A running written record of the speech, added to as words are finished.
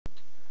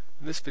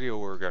In this video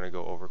we're going to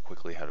go over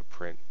quickly how to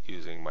print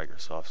using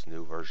Microsoft's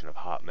new version of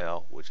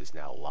Hotmail, which is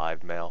now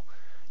Live Mail.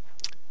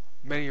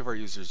 Many of our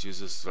users use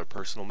this as their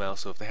personal mail,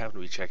 so if they happen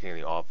to be checking in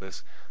the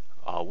office,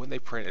 when they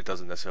print it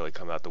doesn't necessarily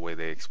come out the way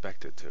they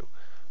expect it to.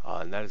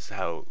 And that is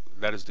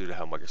due to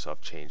how Microsoft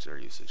changed their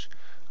usage.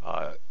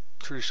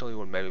 Traditionally,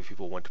 when many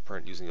people went to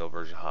print using the old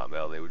version of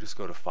Hotmail, they would just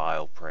go to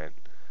File, Print.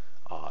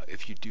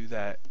 If you do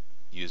that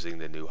using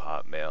the new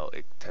Hotmail,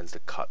 it tends to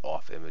cut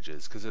off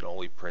images because it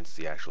only prints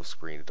the actual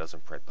screen. It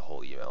doesn't print the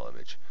whole email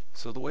image.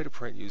 So the way to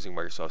print using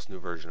Microsoft's new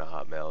version of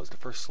Hotmail is to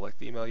first select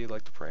the email you'd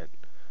like to print,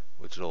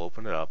 which it'll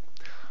open it up.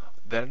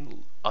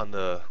 Then on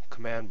the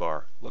command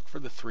bar, look for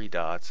the three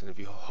dots, and if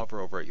you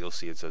hover over it, you'll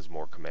see it says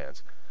More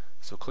Commands.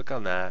 So click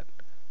on that,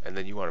 and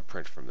then you want to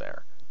print from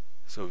there.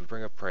 So if you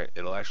bring up print,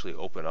 it'll actually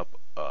open up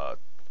a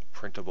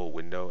printable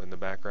window in the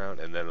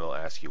background, and then it'll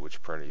ask you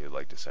which printer you'd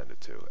like to send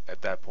it to.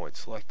 At that point,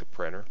 select the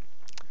printer,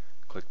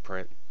 click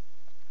print.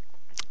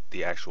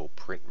 The actual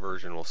print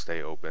version will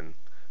stay open,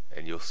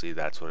 and you'll see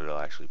that's what it'll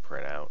actually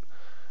print out.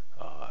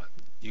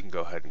 You can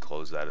go ahead and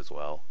close that as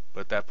well,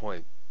 but at that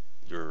point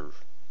your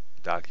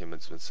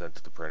document's been sent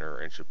to the printer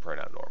and should print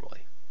out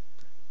normally.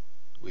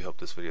 We hope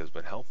this video has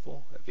been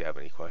helpful. If you have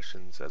any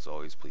questions, as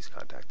always, please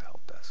contact the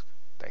help desk.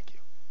 Thank you.